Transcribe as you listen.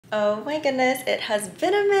Oh my goodness, it has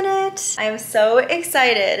been a minute. I am so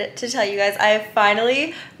excited to tell you guys I have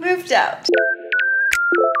finally moved out.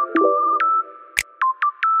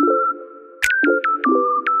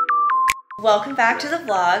 Welcome back to the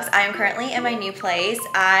vlogs. I am currently in my new place.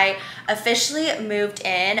 I officially moved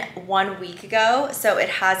in 1 week ago, so it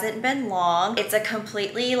hasn't been long. It's a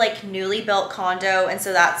completely like newly built condo, and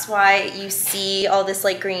so that's why you see all this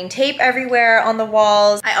like green tape everywhere on the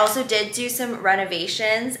walls. I also did do some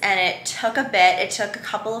renovations and it took a bit. It took a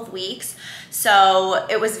couple of weeks, so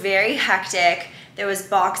it was very hectic. There was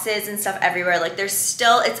boxes and stuff everywhere. Like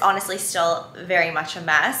it's honestly still very much a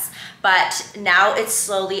mess, but now it's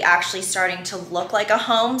slowly actually starting to look like a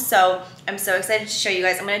home. So I'm so excited to show you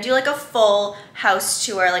guys. I'm gonna do like a full house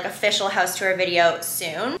tour, like official house tour video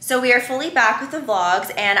soon. So we are fully back with the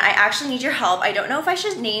vlogs and I actually need your help. I don't know if I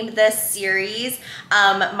should name this series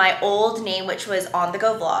my old name, which was On The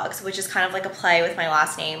Go Vlogs, which is kind of like a play with my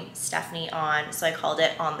last name, Stephanie On. So I called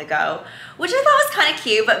it On The Go, which I thought was kind of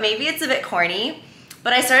cute, but maybe it's a bit corny.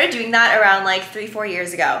 But I started doing that around like 3-4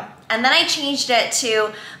 years ago. And then I changed it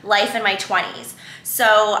to Life in My 20s.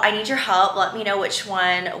 So I need your help. Let me know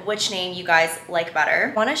which name you guys like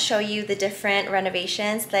better. I wanna show you the different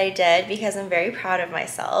renovations that I did because I'm very proud of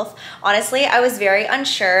myself. Honestly, I was very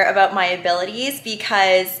unsure about my abilities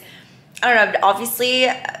because I don't know, obviously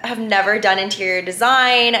have never done interior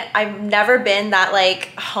design. I've never been that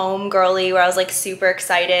like home girly where I was like super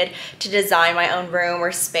excited to design my own room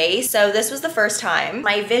or space. So this was the first time.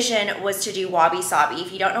 My vision was to do wabi-sabi.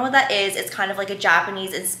 If you don't know what that is, it's kind of like a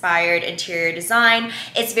Japanese inspired interior design.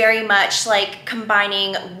 It's very much like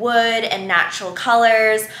combining wood and natural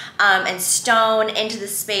colors and stone into the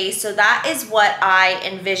space. So that is what I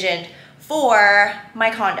envisioned for my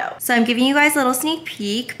condo. So I'm giving you guys a little sneak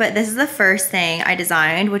peek, but this is the first thing I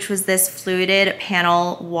designed, which was this fluted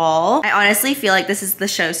panel wall. I honestly feel like this is the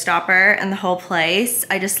showstopper in the whole place.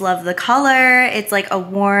 I just love the color. It's like a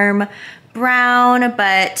warm brown,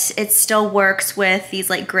 but it still works with these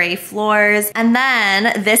like gray floors. And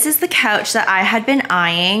then this is the couch that I had been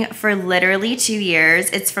eyeing for literally 2 years.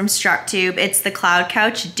 It's from Structube. It's the Cloud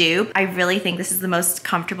Couch dupe. I really think this is the most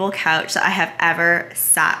comfortable couch that I have ever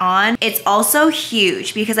sat on. It's also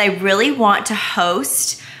huge because I really want to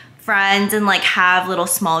host friends and like have little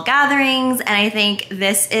small gatherings, and I think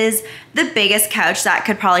this is the biggest couch that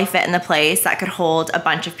could probably fit in the place that could hold a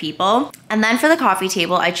bunch of people. And then for the coffee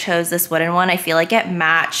table, I chose this wooden one. I feel like it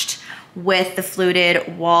matched with the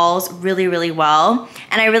fluted walls really, really well.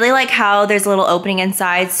 And I really like how there's a little opening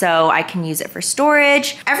inside so I can use it for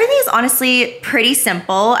storage. Everything is honestly pretty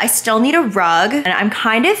simple. I still need a rug, and I'm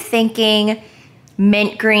kind of thinking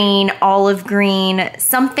mint green, olive green,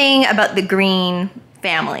 something about the green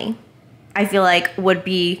family I feel like would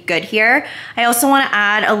be good here. I also want to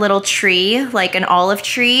add a little tree, like an olive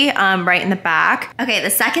tree right in the back. Okay, the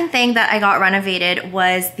second thing that I got renovated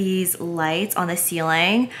was these lights on the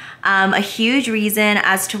ceiling. A huge reason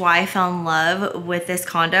as to why I fell in love with this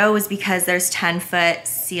condo was because there's 10-foot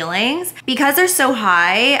ceilings. Because they're so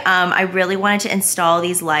high, I really wanted to install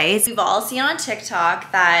these lights. We've all seen on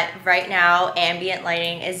TikTok that right now ambient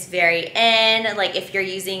lighting is very in. Like if you're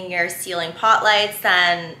using your ceiling pot lights,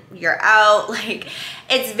 then you're out. Like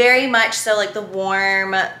it's very much so like the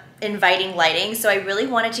warm, inviting lighting. So I really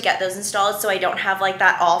wanted to get those installed so I don't have like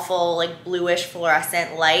that awful like bluish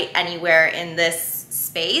fluorescent light anywhere in this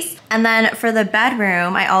space. And then for the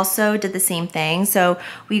bedroom, I also did the same thing. So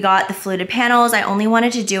we got the fluted panels. I only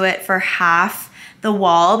wanted to do it for half the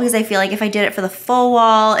wall because I feel like if I did it for the full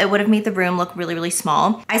wall, it would have made the room look really, really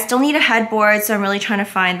small. I still need a headboard, so I'm really trying to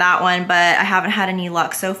find that one, but I haven't had any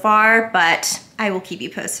luck so far, but I will keep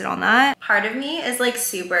you posted on that. Part of me is like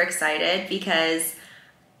super excited because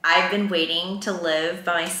I've been waiting to live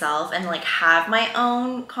by myself and like have my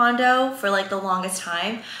own condo for like the longest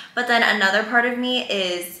time. But then another part of me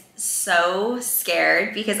is so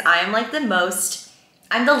scared because I'm like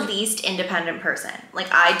I'm the least independent person.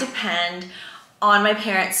 Like I depend on my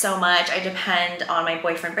parents so much. I depend on my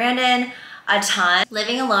boyfriend Brandon a ton.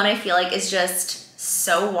 Living alone I feel like is just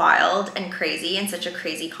so wild and crazy and such a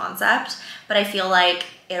crazy concept, but I feel like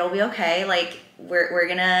it'll be okay. Like we're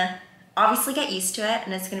gonna obviously get used to it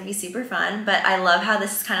and it's gonna be super fun, but I love how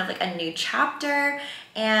this is kind of like a new chapter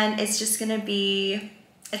and it's just gonna be,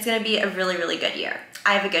 it's gonna be a really, really good year.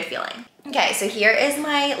 I have a good feeling. Okay, so here is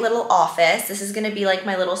my little office. This is gonna be like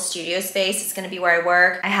my little studio space. It's gonna be where I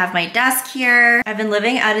work. I have my desk here. I've been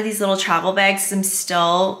living out of these little travel bags because I'm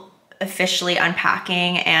still officially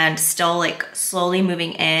unpacking and still like slowly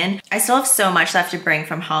moving in. I still have so much left to bring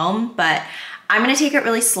from home, but I'm gonna take it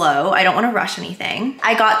really slow. I don't wanna rush anything.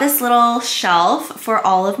 I got this little shelf for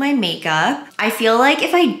all of my makeup. I feel like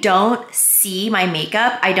if I don't see my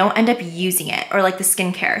makeup, I don't end up using it, or like the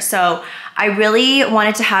skincare. So I really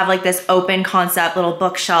wanted to have like this open concept little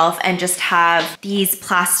bookshelf and just have these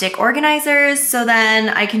plastic organizers, so then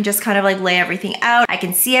I can just kind of like lay everything out. I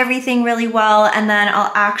can see everything really well, and then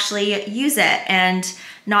I'll actually use it and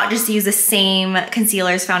not just use the same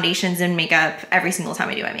concealers, foundations, and makeup every single time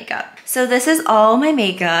I do my makeup. So this is all my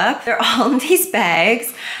makeup. They're all in these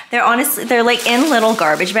bags. They're like in little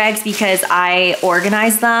garbage bags because I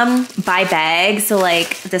organize them by bag. So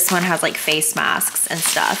like this one has like face masks and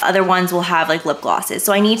stuff. Other ones will have like lip glosses.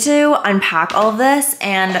 So I need to unpack all of this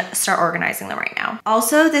and start organizing them right now.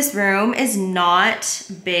 Also, this room is not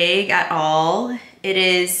big at all. It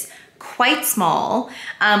is quite small,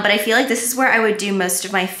 but I feel like this is where I would do most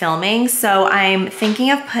of my filming. So I'm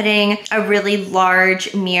thinking of putting a really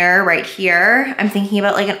large mirror right here. I'm thinking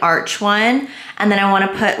about like an arch one. And then I wanna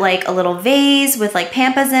put like a little vase with like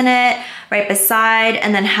pampas in it right beside,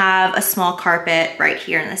 and then have a small carpet right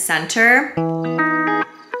here in the center.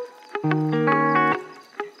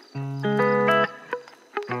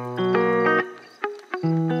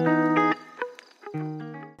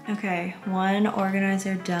 Okay, one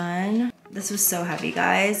organizer done. This was so heavy,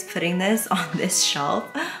 guys. Putting this on this shelf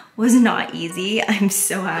was not easy. I'm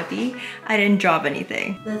so happy I didn't drop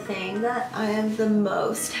anything. The thing that I am the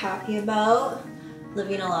most happy about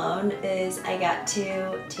living alone is I get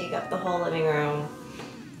to take up the whole living room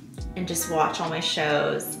and just watch all my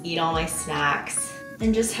shows, eat all my snacks,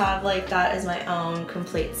 and just have like that as my own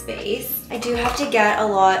complete space. I do have to get a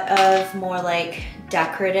lot of more like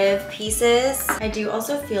decorative pieces. I do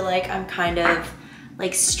also feel like I'm kind of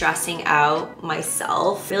like stressing out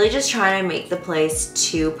myself, really just trying to make the place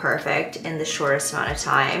too perfect in the shortest amount of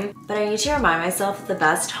time. But I need to remind myself that the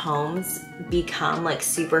best homes become like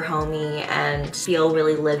super homey and feel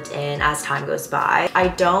really lived in as time goes by. I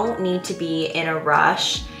don't need to be in a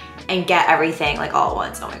rush and get everything like all at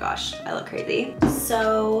once. Oh my gosh, I look crazy.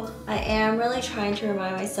 So I am really trying to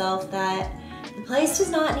remind myself that the place does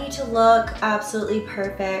not need to look absolutely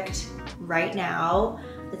perfect right now.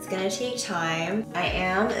 It's gonna take time. I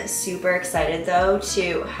am super excited though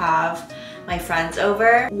to have my friends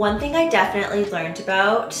over. One thing I definitely learned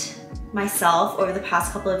about myself over the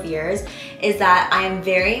past couple of years is that I am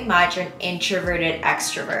very much an introverted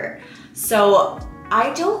extrovert. So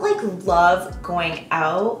I don't like love going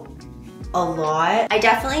out a lot. I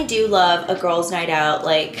definitely do love a girls' night out,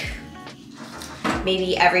 like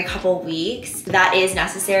maybe every couple weeks. That is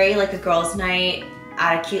necessary, like a girls' night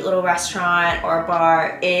at a cute little restaurant or a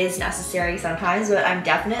bar is necessary sometimes, but I'm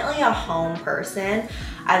definitely a home person.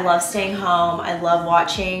 I love staying home. I love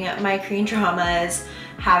watching my Korean dramas,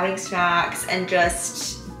 having snacks, and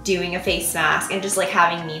just doing a face mask and just like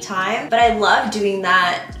having me time. But I love doing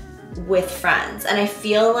that with friends. And I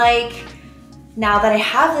feel like now that I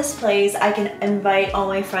have this place, I can invite all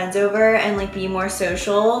my friends over and like be more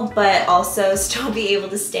social, but also still be able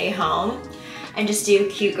to stay home and just do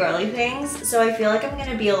cute girly things. So I feel like I'm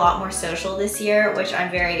gonna be a lot more social this year, which I'm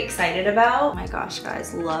very excited about. Oh my gosh,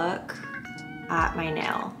 guys, look at my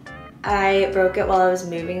nail. I broke it while I was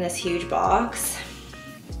moving this huge box,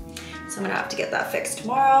 so I'm gonna have to get that fixed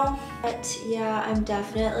tomorrow. But yeah, I'm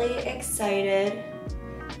definitely excited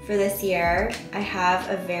for this year. I have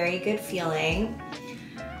a very good feeling.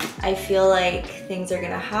 I feel like things are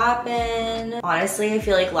gonna happen. Honestly, I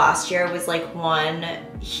feel like last year was like one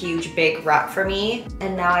huge big rut for me,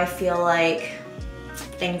 and now I feel like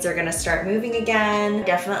things are gonna start moving again.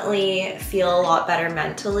 Definitely feel a lot better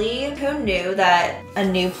mentally. Who knew that a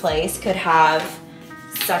new place could have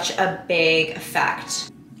such a big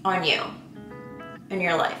effect on you and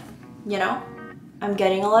your life, you know? I'm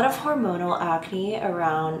getting a lot of hormonal acne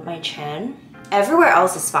around my chin. Everywhere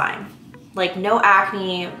else is fine. Like no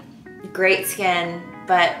acne, great skin,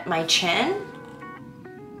 but my chin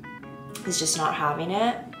is just not having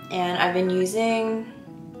it. And I've been using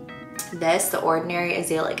this, the Ordinary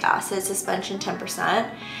Azelaic Acid Suspension 10%,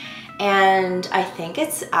 and I think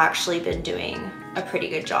it's actually been doing a pretty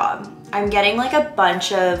good job. I'm getting like a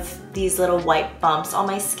bunch of these little white bumps on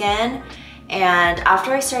my skin, and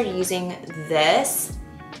after I started using this,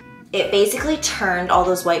 it basically turned all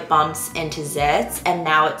those white bumps into zits, and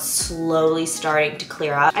now it's slowly starting to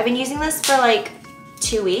clear up. I've been using this for like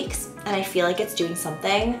 2 weeks, and I feel like it's doing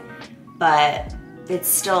something, but it's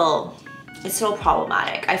still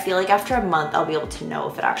problematic. I feel like after a month, I'll be able to know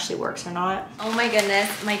if it actually works or not. Oh my goodness,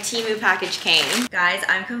 my Temu package came. Guys,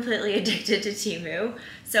 I'm completely addicted to Temu.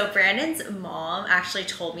 So Brandon's mom actually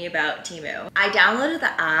told me about Temu. I downloaded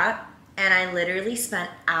the app, and I literally spent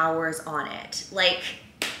hours on it. Like,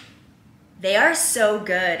 they are so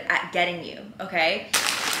good at getting you, okay?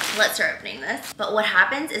 Let's start opening this. But what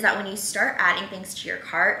happens is that when you start adding things to your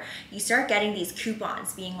cart, you start getting these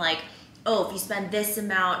coupons being like, oh, if you spend this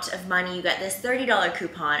amount of money, you get this $30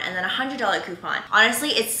 coupon and then a $100 coupon. Honestly,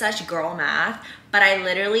 it's such girl math, but I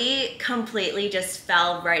literally completely just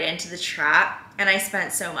fell right into the trap and I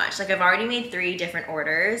spent so much. Like, I've already made 3 different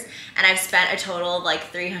orders and I've spent a total of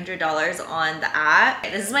like $300 on the app.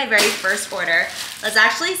 This is my very first order. Let's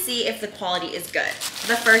actually see if the quality is good.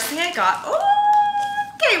 The first thing I got, oh,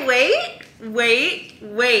 okay, wait.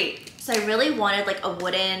 So I really wanted like a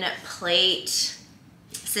wooden plate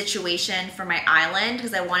situation for my island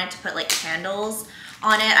because I wanted to put like candles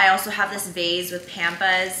on it. I also have this vase with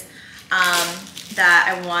pampas that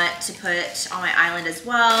I want to put on my island as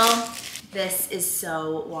well. This is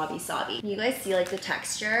so wabi-sabi. You guys see like the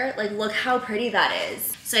texture? Like, look how pretty that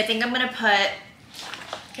is. So I think I'm gonna put,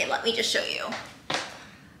 okay, let me just show you.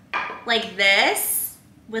 Like this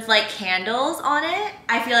with like candles on it.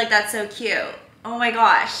 I feel like that's so cute. Oh my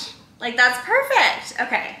gosh. Like, that's perfect.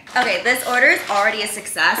 Okay, this order is already a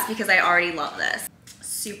success because I already love this.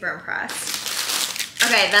 Super impressed.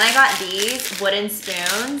 Okay, then I got these wooden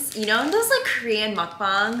spoons. You know in those like Korean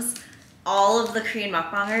mukbangs, all of the Korean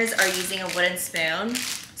mukbangers are using a wooden spoon.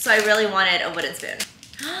 So I really wanted a wooden spoon.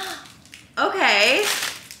 Okay.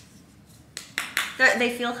 They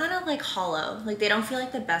feel kind of like hollow. Like, they don't feel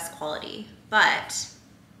like the best quality, but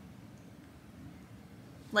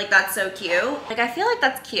like, that's so cute. Like, I feel like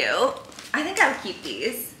that's cute. I think I would keep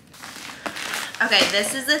these. Okay,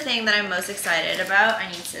 this is the thing that I'm most excited about. I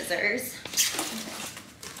need scissors.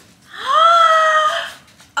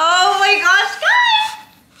 Oh my gosh, guys!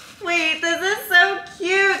 Wait, this is so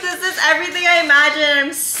cute. This is everything I imagined.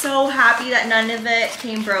 I'm so happy that none of it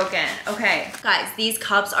came broken. Okay, guys, these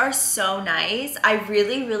cups are so nice. I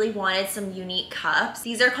really wanted some unique cups.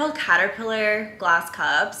 These are called Caterpillar glass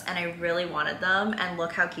cups, and I really wanted them, and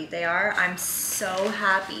look how cute they are. I'm so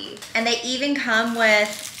happy. And they even come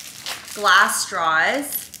with glass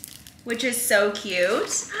straws, which is so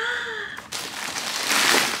cute.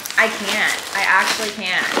 I can't. I actually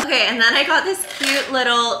can't. Okay, and then I got this cute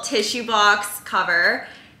little tissue box cover.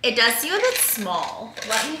 It does seem a bit small.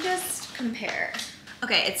 Let me just compare.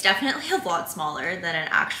 Okay, it's definitely a lot smaller than an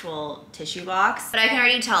actual tissue box, but I can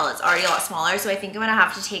already tell it's already a lot smaller, so I think I'm gonna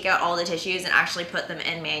have to take out all the tissues and actually put them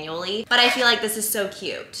in manually. But I feel like this is so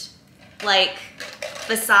cute. Like,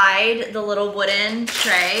 beside the little wooden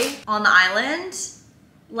tray on the island,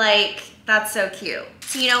 like, that's so cute.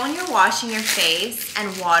 So you know when you're washing your face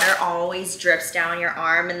and water always drips down your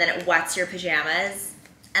arm and then it wets your pajamas,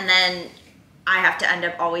 and then I have to end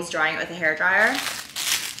up always drying it with a hairdryer?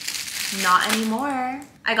 Not anymore.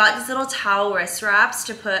 I got these little towel wrist wraps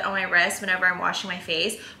to put on my wrist whenever I'm washing my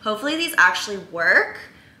face. Hopefully these actually work.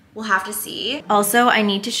 We'll have to see. Also, I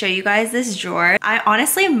need to show you guys this drawer. I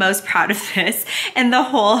honestly am most proud of this in the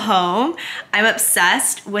whole home. I'm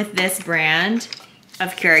obsessed with this brand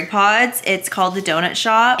of Keurig pods. It's called the Donut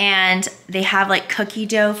Shop, and they have like cookie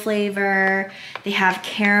dough flavor, they have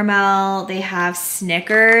caramel, they have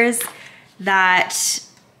Snickers. That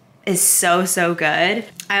is so good.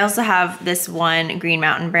 I also have this one Green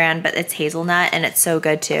Mountain brand, but it's hazelnut and it's so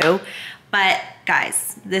good too. But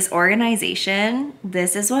guys, this organization,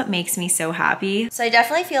 this is what makes me so happy. So I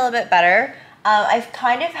definitely feel a bit better. I've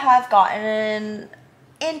kind of have gotten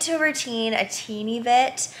into routine a teeny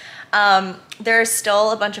bit. There's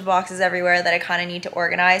still a bunch of boxes everywhere that I kind of need to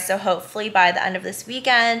organize, so hopefully by the end of this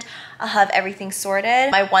weekend I'll have everything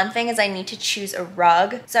sorted. My one thing is I need to choose a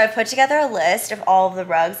rug, so I put together a list of all of the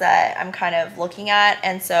rugs that I'm kind of looking at,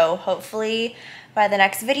 and so hopefully by the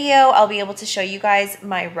next video I'll be able to show you guys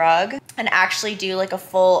my rug and actually do like a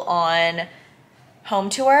full-on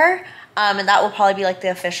home tour. And that will probably be like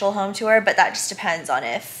the official home tour, but that just depends on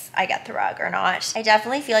if I get the rug or not. I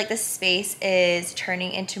definitely feel like this space is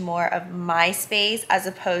turning into more of my space as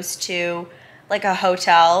opposed to like a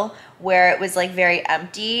hotel where it was like very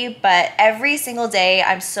empty, but every single day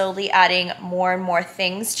I'm slowly adding more and more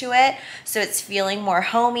things to it, so it's feeling more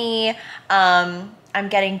homey. I'm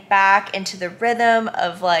getting back into the rhythm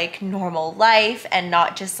of like normal life and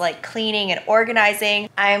not just like cleaning and organizing.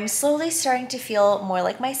 I'm slowly starting to feel more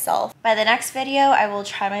like myself. By the next video, I will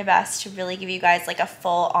try my best to really give you guys like a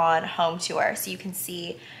full-on home tour so you can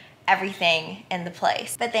see everything in the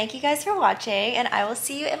place. But thank you guys for watching, and I will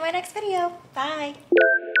see you in my next video. Bye.